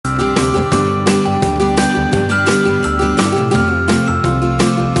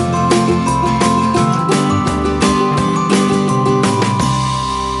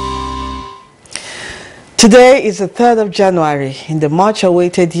Today is the 3rd of January in the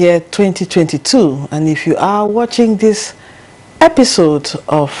much-awaited year 2022, and if you are watching this episode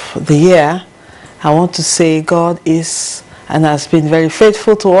of the year, I want to say God is and has been very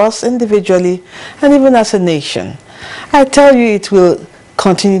faithful to us individually and even as a nation. I tell you, it will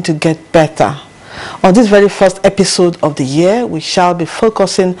continue to get better. On this very first episode of the year, we shall be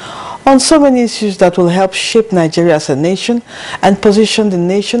focusing on so many issues that will help shape Nigeria as a nation and position the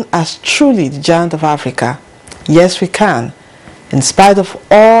nation as truly the giant of Africa. Yes, we can, in spite of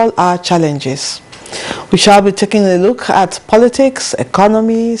all our challenges. We shall be taking a look at politics,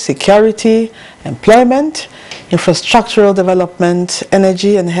 economy, security, employment, infrastructural development,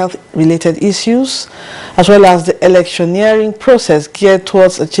 energy and health-related issues, as well as the electioneering process geared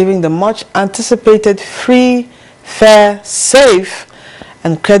towards achieving the much-anticipated free, fair, safe,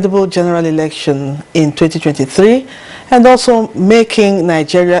 and credible general election in 2023, and also making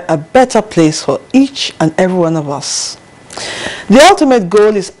Nigeria a better place for each and every one of us. The ultimate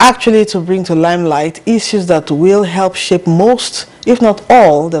goal is actually to bring to limelight issues that will help shape most, if not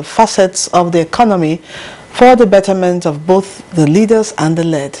all, the facets of the economy for the betterment of both the leaders and the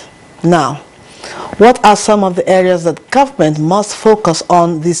led. Now, what are some of the areas that government must focus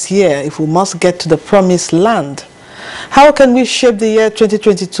on this year if we must get to the promised land? How can we shape the year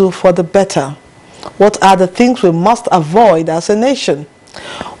 2022 for the better? What are the things we must avoid as a nation?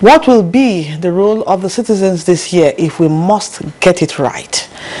 What will be the role of the citizens this year if we must get it right?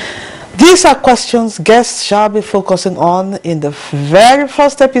 These are questions guests shall be focusing on in the very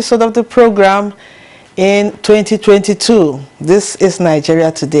first episode of the program in 2022. This is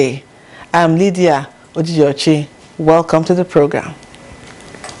Nigeria Today. I'm Lydia Ojijochi. Welcome to the program.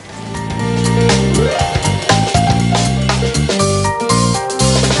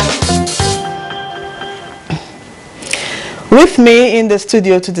 With me in the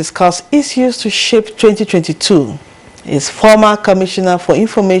studio to discuss issues to shape 2022 is former Commissioner for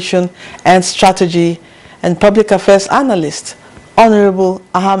Information and Strategy and Public Affairs Analyst, Honorable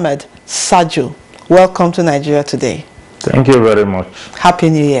Ahmed Sajo. Welcome to Nigeria Today. Thank you very much. Happy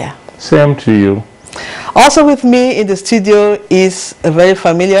New Year. Same to you. Also with me in the studio is a very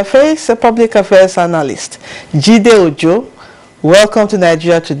familiar face, a public affairs analyst, Jide Ojo. Welcome to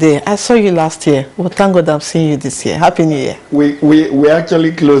Nigeria Today. I saw you last year. Well, thank God I'm seeing you this year. Happy New Year. We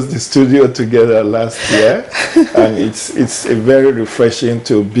actually closed the studio together last year, and it's a very refreshing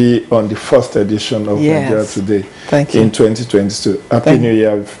to be on the first edition of Nigeria Today. Thank you. In 2022. Happy New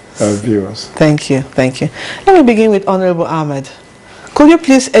Year, viewers. Thank you. Thank you. Let me begin with Honorable Ahmed. Could you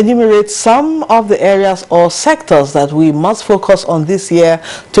please enumerate some of the areas or sectors that we must focus on this year,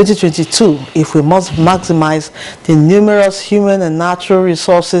 2022, if we must maximize the numerous human and natural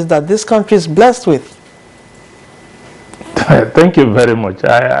resources that this country is blessed with? Thank you very much.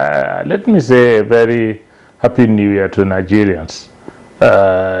 Let me say a very happy New Year to Nigerians.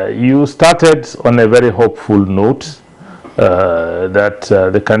 You started on a very hopeful note that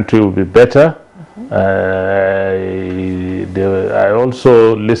the country will be better. I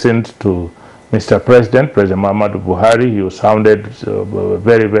also listened to Mr. President Muhammadu Buhari. He sounded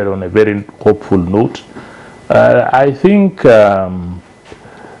very, very on a very hopeful note. I think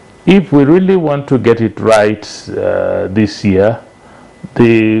if we really want to get it right this year,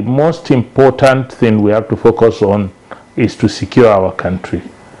 the most important thing we have to focus on is to secure our country.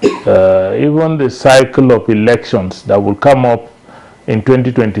 Even the cycle of elections that will come up in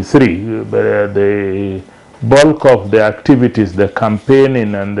 2023, the bulk of the activities, the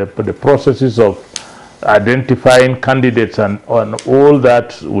campaigning and the processes of identifying candidates and on all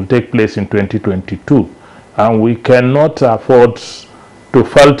that will take place in 2022. And we cannot afford to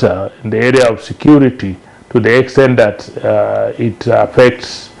falter in the area of security to the extent that it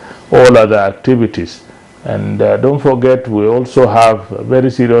affects all other activities. And don't forget, we also have very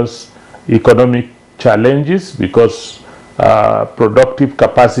serious economic challenges because productive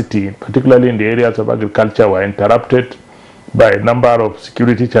capacity, particularly in the areas of agriculture, were interrupted by a number of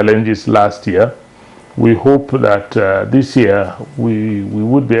security challenges last year. We hope that this year we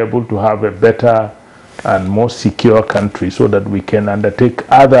would be able to have a better and more secure country so that we can undertake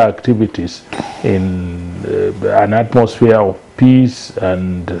other activities in an atmosphere of peace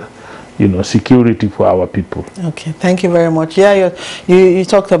and security for our people. Okay, thank you very much. Yeah, you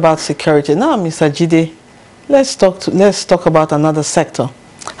talked about security. Now, Mr. Jide, let's talk about another sector.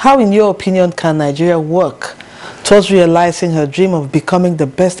 How, in your opinion, can Nigeria work towards realizing her dream of becoming the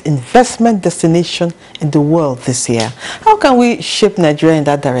best investment destination in the world this year? How can we shape Nigeria in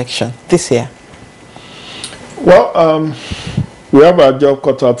that direction this year? Well, we have our job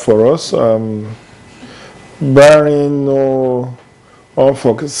cut out for us. Barring no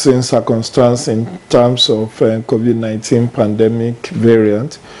unforeseen circumstance in terms of COVID-19 pandemic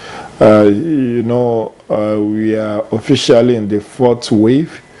variant. You know, we are officially in the 4th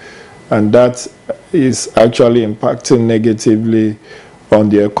wave, and that is actually impacting negatively on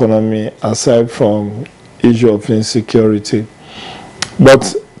the economy, aside from issue of insecurity. But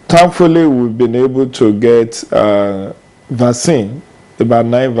thankfully, we've been able to get vaccine. About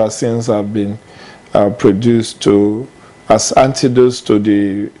 9 vaccines have been produced as antidotes to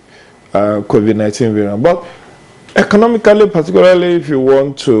the COVID-19 variant. But economically, particularly if you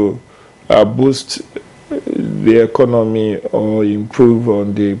want to boost the economy or improve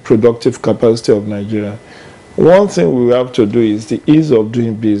on the productive capacity of Nigeria, one thing we have to do is the ease of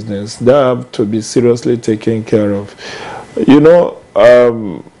doing business. That have to be seriously taken care of. You know,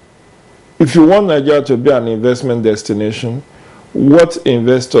 if you want Nigeria to be an investment destination, what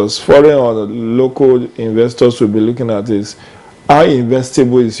investors, foreign or local investors, will be looking at is how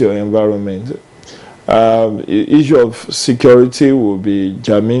investable is your environment. Issue of security will be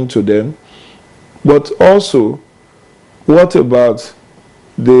germane to them. But also, what about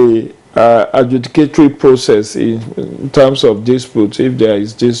the adjudicatory process in terms of disputes, if there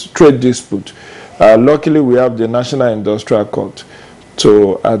is this trade dispute? Luckily, we have the National Industrial Court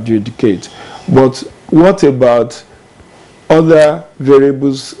to adjudicate. But what about other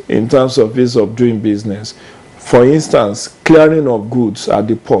variables in terms of ease of doing business? For instance, clearing of goods at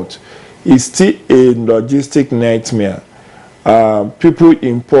the port is still a logistic nightmare. People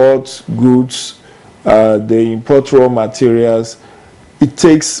import goods, they import raw materials. It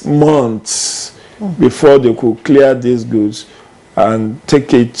takes months before they could clear these goods and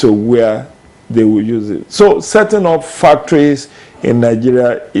take it to where they will use it. So setting up factories in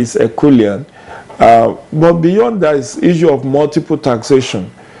Nigeria is Herculean. But beyond that is issue of multiple taxation.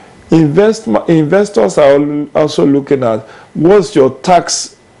 Investors are also looking at what's your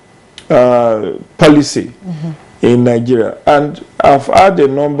tax policy in Nigeria. And I've had a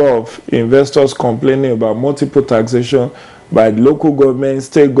number of investors complaining about multiple taxation by local government,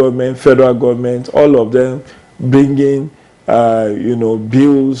 state government, federal government, all of them bringing you know,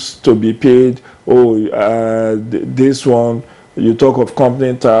 bills to be paid. Oh, this one, you talk of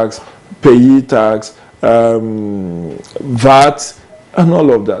company tax, payee tax, VAT, and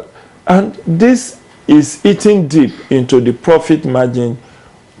all of that. And this is eating deep into the profit margin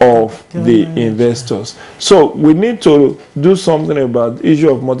of the investors. So we need to do something about the issue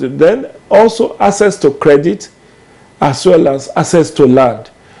of multi. Then also access to credit as well as access to land.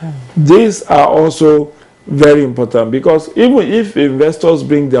 These are also very important, because even if investors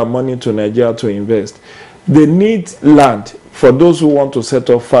bring their money to Nigeria to invest, they need land for those who want to set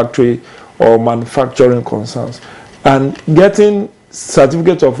up factory or manufacturing concerns. And getting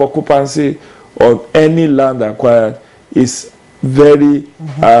certificate of occupancy on any land acquired is very,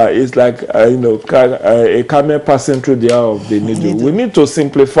 it's like, you know, a camel passing through the eye of the needle. We need to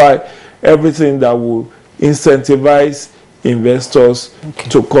simplify everything that will incentivize investors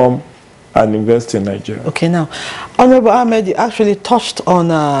to come and invest in Nigeria. Okay, now, Honorable Ahmed, you actually touched on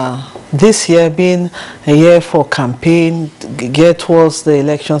this year being a year for campaign, geared towards the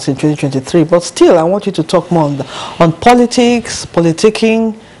elections in 2023. But still, I want you to talk more on politics,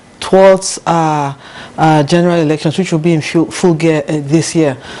 politicking towards general elections, which will be in full gear this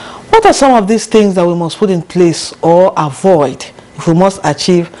year. What are some of these things that we must put in place or avoid if we must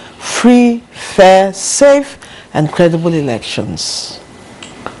achieve free, fair, safe, and credible elections?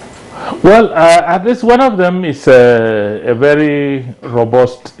 Well, at least one of them is a very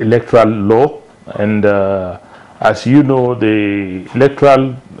robust electoral law. And as you know, the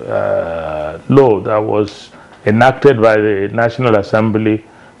electoral law that was enacted by the National Assembly,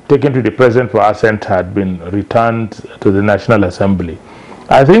 taken to the President for assent, had been returned to the National Assembly.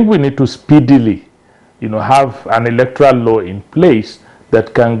 I think we need to speedily, you know, have an electoral law in place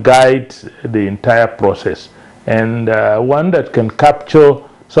that can guide the entire process, and one that can capture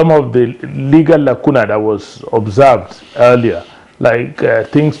some of the legal lacuna that was observed earlier, like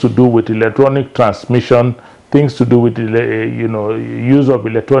things to do with electronic transmission, things to do with you know, use of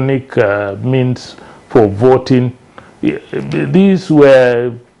electronic means for voting. These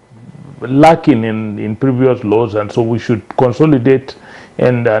were lacking in previous laws, and so we should consolidate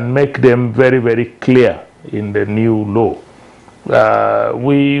and make them very, very clear in the new law.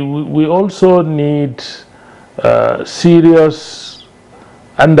 We also need serious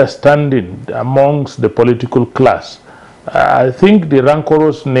understanding amongst the political class. I think the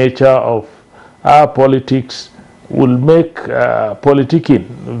rancorous nature of our politics will make politicking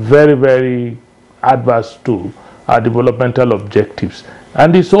very, very adverse to our developmental objectives,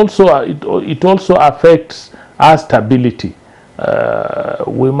 and it also affects our stability.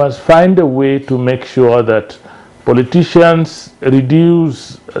 we must find a way to make sure that politicians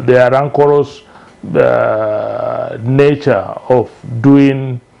reduce their rancorous nature of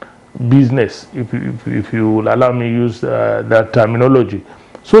doing business, if you will allow me to use that terminology,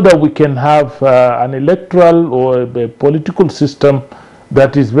 so that we can have an electoral or a political system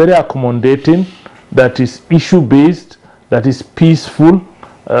that is very accommodating, that is issue-based, that is peaceful,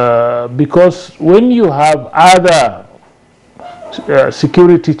 because when you have other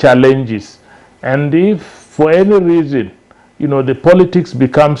security challenges, and if for any reason, you know, the politics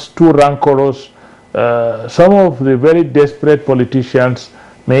becomes too rancorous, some of the very desperate politicians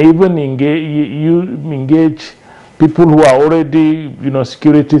may even engage people who are already, you know,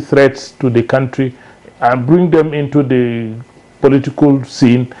 security threats to the country, and bring them into the political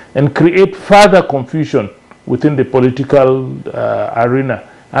scene and create further confusion within the political arena.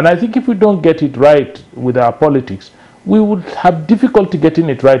 And I think if we don't get it right with our politics, we would have difficulty getting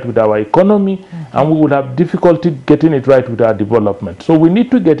it right with our economy, and we would have difficulty getting it right with our development. So we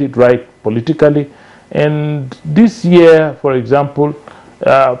need to get it right politically. And this year, for example,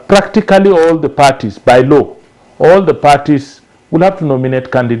 practically all the parties, by law, all the parties will have to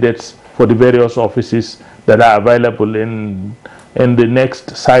nominate candidates for the various offices that are available in the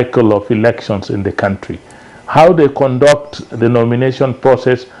next cycle of elections in the country. How they conduct the nomination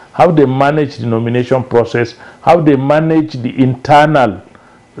process, how they manage the nomination process, how they manage the internal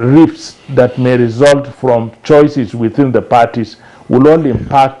rifts that may result from choices within the parties will all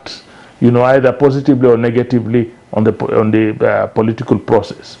impact, you know, either positively or negatively on the political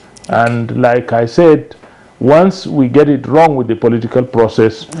process. And like I said, once we get it wrong with the political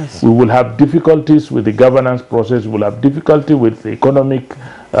process, yes, we will have difficulties with the governance process, we will have difficulty with the economic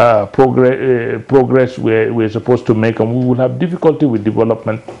progress we're supposed to make, and we will have difficulty with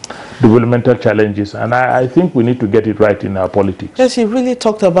developmental challenges. And I think we need to get it right in our politics. Yes, you really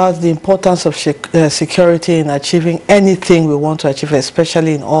talked about the importance of security in achieving anything we want to achieve,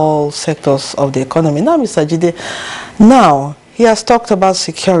 especially in all sectors of the economy. Now, Mr. Jide, now, he has talked about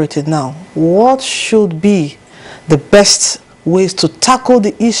security. Now, what should be the best ways to tackle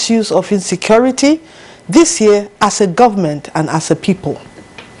the issues of insecurity this year as a government and as a people?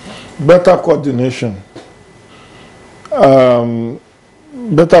 Better coordination.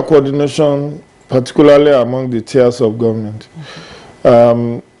 Better coordination, particularly among the tiers of government.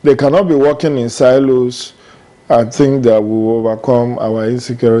 They cannot be working in silos and think that we will overcome our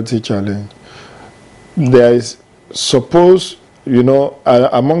insecurity challenge. There is supposed, you know,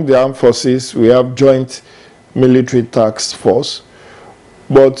 among the armed forces, we have joint military task force.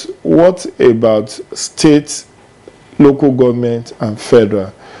 But what about state, local government, and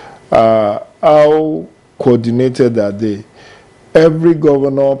federal? How coordinated are they? Every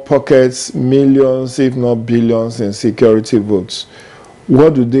governor pockets millions, if not billions, in security votes.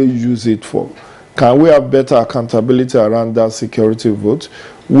 What do they use it for? Can we have better accountability around that security vote,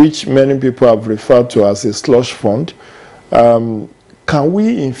 which many people have referred to as a slush fund? Can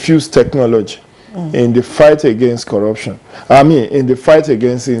we infuse technology in the fight against corruption? I mean, in the fight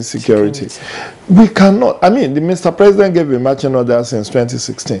against insecurity. We cannot. I mean, the Mr. President gave a marching order since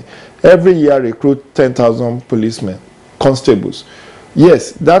 2016. Every year recruit 10,000 policemen, constables.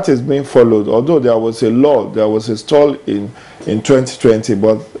 Yes, that is being followed, although there was a law, there was a stall in 2020,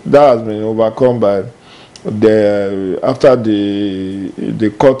 but that has been overcome by after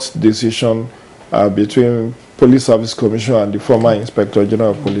the court decision between Police Service Commission and the former Inspector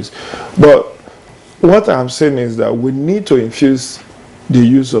General of Police. But what I'm saying is that we need to infuse the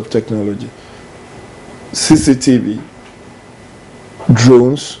use of technology. CCTV,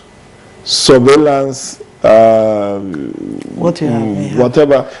 drones, surveillance,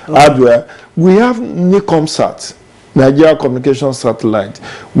 whatever hardware. We have NICOMSAT, Nigeria Communication Satellite.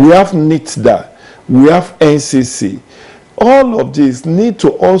 We have NITDA. We have NCC. All of these need to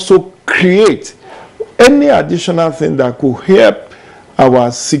also create any additional thing that could help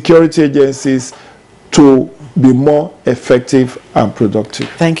our security agencies to be more effective and productive.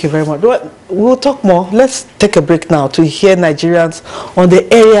 Thank you very much. We'll talk more. Let's take a break now to hear Nigerians on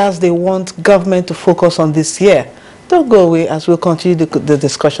the areas they want government to focus on this year. Don't go away as we'll continue the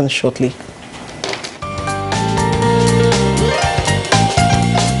discussion shortly.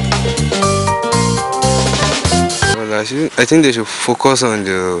 Well, I think they should focus on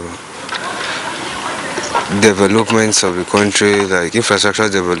the developments of the country, like infrastructure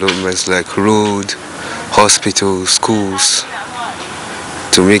developments like road, hospitals, schools,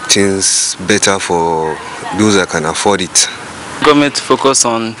 to make things better for those that can afford it. Government focus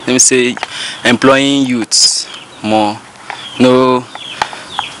on, let me say, employing youths more. No,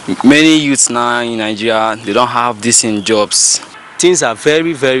 many youths now in Nigeria, they don't have decent jobs. things are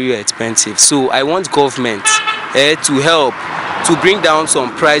very, very expensive. So I want government to help to bring down some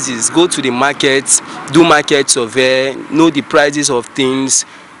prices, go to the market, do market survey, know the prices of things,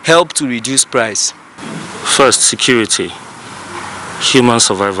 help to reduce price. First, security. Human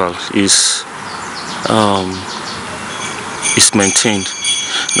survival is maintained.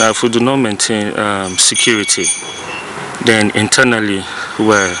 Now, if we do not maintain security, then internally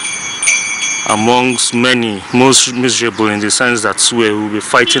we're amongst many most miserable, in the sense that we will be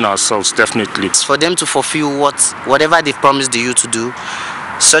fighting ourselves, definitely. For them to fulfill whatever they've promised the youth to do,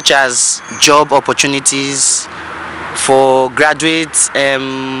 such as job opportunities for graduates,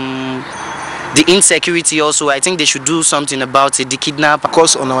 the insecurity also, I think they should do something about it, the kidnap.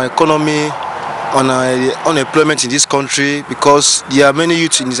 Because on our economy, on our unemployment in this country, because there are many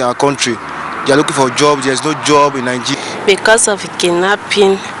youths in our country. They are looking for a job, there's no job in Nigeria. Because of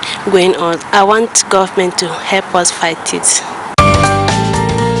kidnapping going on, I want government to help us fight it.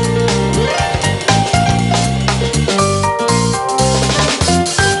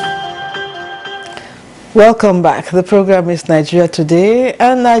 Welcome back. The program is Nigeria Today,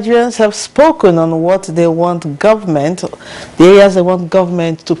 and Nigerians have spoken on what they want government, the areas they want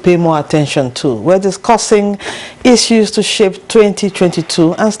government to pay more attention to. We're discussing issues to shape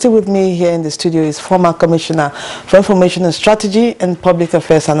 2022, and still with me here in the studio is former Commissioner for Information and Strategy and Public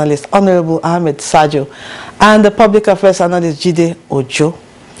Affairs Analyst, Honorable Ahmed Sajo, and the Public Affairs Analyst, Jide Ojo.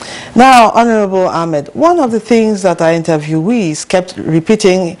 Now, Honorable Ahmed, one of the things that our interviewees kept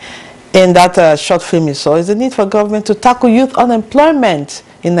repeating in that short film you saw is the need for government to tackle youth unemployment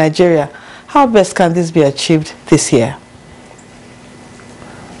in Nigeria. How best can this be achieved this year?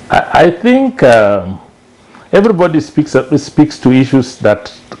 I think everybody speaks to issues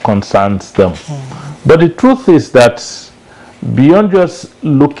that concerns them. But the truth is that beyond just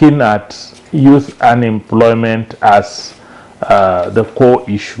looking at youth unemployment as the core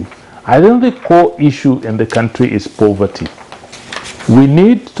issue, I think the core issue in the country is poverty. We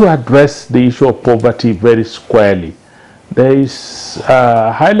need to address the issue of poverty very squarely. There is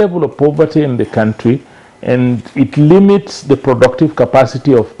a high level of poverty in the country, and it limits the productive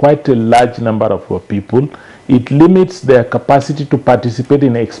capacity of quite a large number of our people. It limits their capacity to participate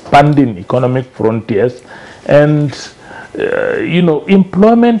in expanding economic frontiers. And, you know,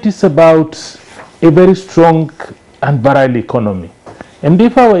 employment is about a very strong and virile economy. And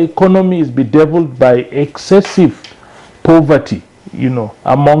if our economy is bedeviled by excessive poverty, you know,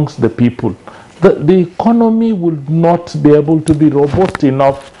 amongst the people, the economy will not be able to be robust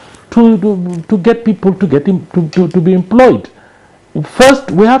enough to get people to be employed. First,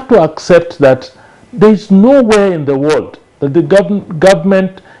 we have to accept that there is nowhere in the world that the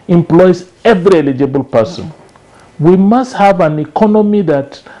government employs every eligible person. We must have an economy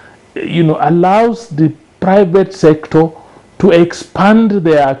that, you know, allows the private sector to expand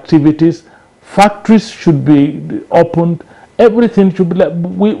their activities. Factories should be opened. Everything should be like,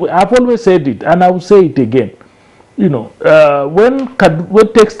 I've always said it, and I will say it again. You know, when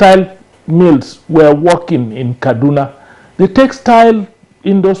textile mills were working in Kaduna, the textile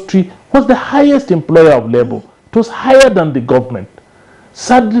industry was the highest employer of labor. It was higher than the government.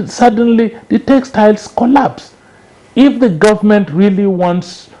 Suddenly, the textiles collapsed. If the government really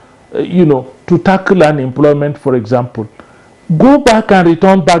wants, you know, to tackle unemployment, for example, go back and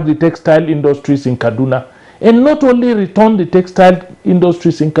return back the textile industries in Kaduna. And not only return the textile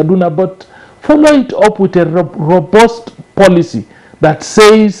industries in Kaduna, but follow it up with a robust policy that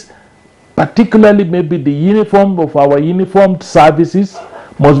says, particularly maybe the uniform of our uniformed services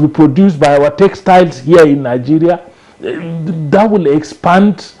must be produced by our textiles here in Nigeria. That will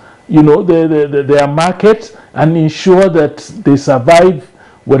expand, you know, their markets and ensure that they survive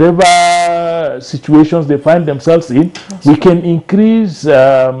whatever situations they find themselves in. We can increase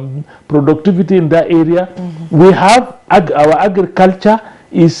productivity in that area. We have our agriculture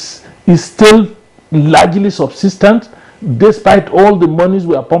is still largely subsistent, despite all the monies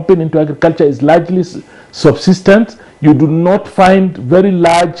we are pumping into agriculture is largely subsistent. You do not find very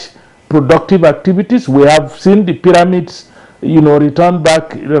large productive activities. We have seen the pyramids, you know, return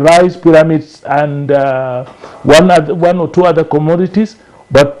back, rice pyramids, and one or two other commodities.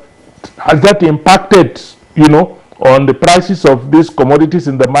 But has that impacted, you know, on the prices of these commodities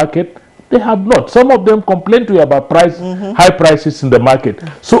in the market? They have not. Some of them complain to you about high prices in the market.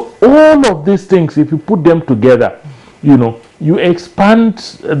 So all of these things, if you put them together, you know, you expand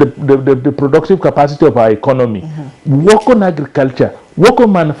the productive capacity of our economy. Work on agriculture, work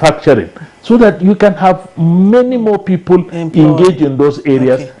on manufacturing, so that you can have many more people engaged in those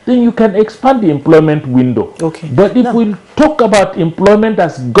areas. Okay. Then you can expand the employment window. Okay. But if we talk about employment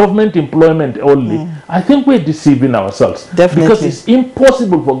as government employment only, I think we're deceiving ourselves. Definitely. Because it's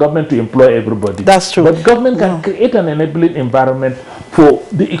impossible for government to employ everybody. That's true. But government can create an enabling environment for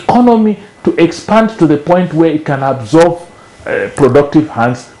the economy to expand to the point where it can absorb productive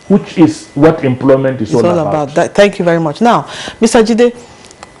hands, which is what employment is all about. That. Thank you very much. Now, Mr. Jide,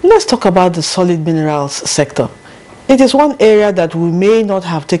 let's talk about the solid minerals sector. It is one area that we may not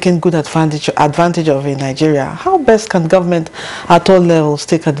have taken good advantage of in Nigeria. How best can government at all levels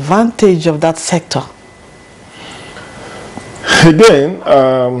take advantage of that sector? Again,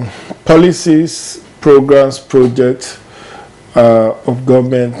 policies, programs, projects of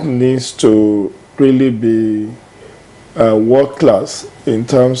government needs to really be world class in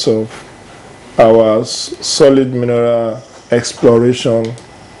terms of our solid mineral exploration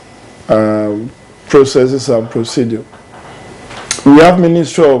processes and procedure. We have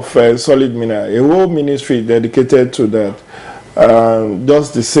Ministry of Solid Mineral, a whole ministry dedicated to that,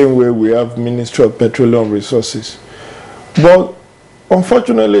 just the same way we have Ministry of Petroleum Resources. But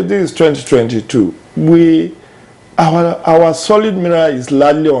unfortunately, this is 2022. Our solid mineral is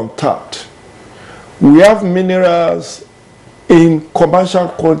largely untapped. We have minerals in commercial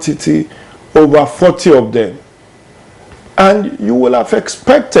quantity, over 40 of them. And you will have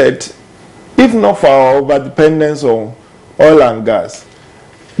expected, if not for our overdependence on oil and gas,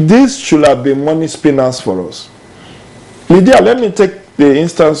 this should have been money spinners for us. Lydia, let me take the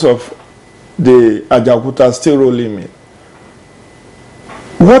instance of the Ajaokuta steel rolling mill.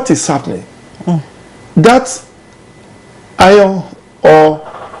 What is happening? That iron or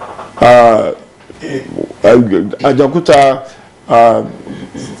Ajaokuta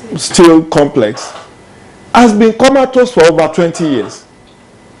steel complex has been comatose for over 20 years.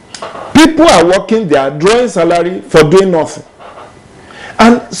 People are working, they are drawing salary for doing nothing.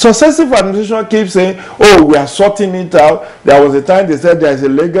 And successive administration keeps saying, oh, we are sorting it out. There was a time they said there is a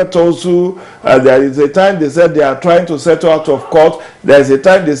legal tosu. There is a time they said they are trying to settle out of court. There is a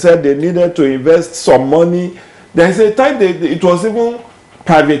time they said they needed to invest some money. There is a time it was even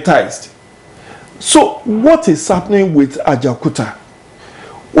privatized. So what is happening with Ajaokuta?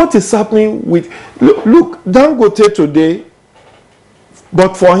 What is happening with... Look, Dangote today,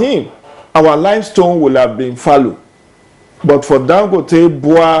 but for him, our limestone will have been fallow. But for Dangote,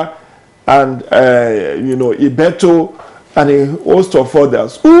 Boa, and Ibeto, and a host of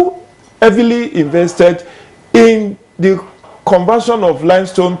others who heavily invested in the conversion of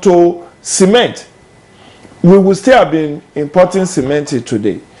limestone to cement, we will still have been importing cement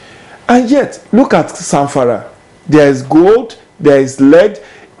today. And yet, look at Zamfara. There is gold, there is lead.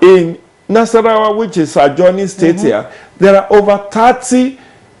 In Nasarawa, which is adjoining state here, there are over 30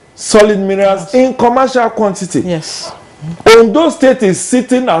 solid minerals in commercial quantity. Yes. Ondo State is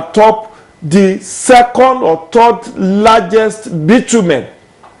sitting atop the second or third largest bitumen,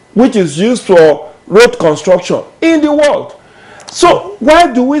 which is used for road construction in the world. So why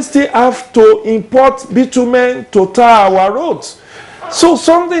do we still have to import bitumen to tar our roads? So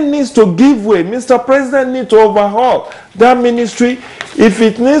something needs to give way. Mr. President needs to overhaul that ministry. If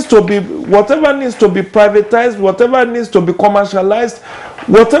it needs to be, whatever needs to be privatized, whatever needs to be commercialized,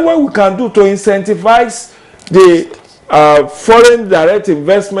 whatever we can do to incentivize the foreign direct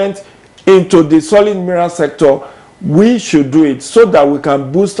investment into the solid mineral sector, we should do it so that we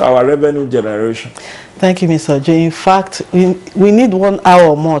can boost our revenue generation. Thank you, Mr. J. In fact, we need 1 hour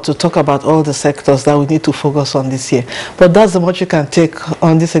or more to talk about all the sectors that we need to focus on this year. But that's the much you can take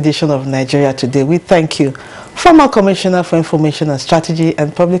on this edition of Nigeria Today. We thank you. Former Commissioner for Information and Strategy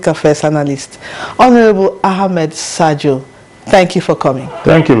and Public Affairs Analyst, Honorable Ahmed Sajo. Thank you for coming.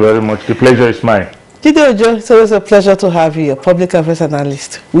 Thank you very much. The pleasure is mine. Jide Ojo, it's always a pleasure to have you, a Public Affairs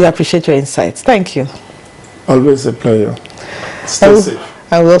Analyst. We appreciate your insights. Thank you. Always a pleasure. Stay safe.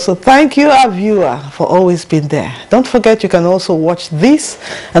 I will also thank you, our viewer, for always being there. Don't forget you can also watch this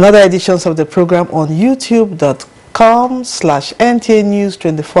and other editions of the program on youtube.com/NTA News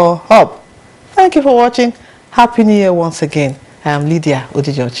 24 Hub. Thank you for watching. Happy New Year once again. I am Lydia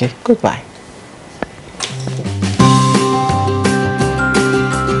Odijochi. Goodbye.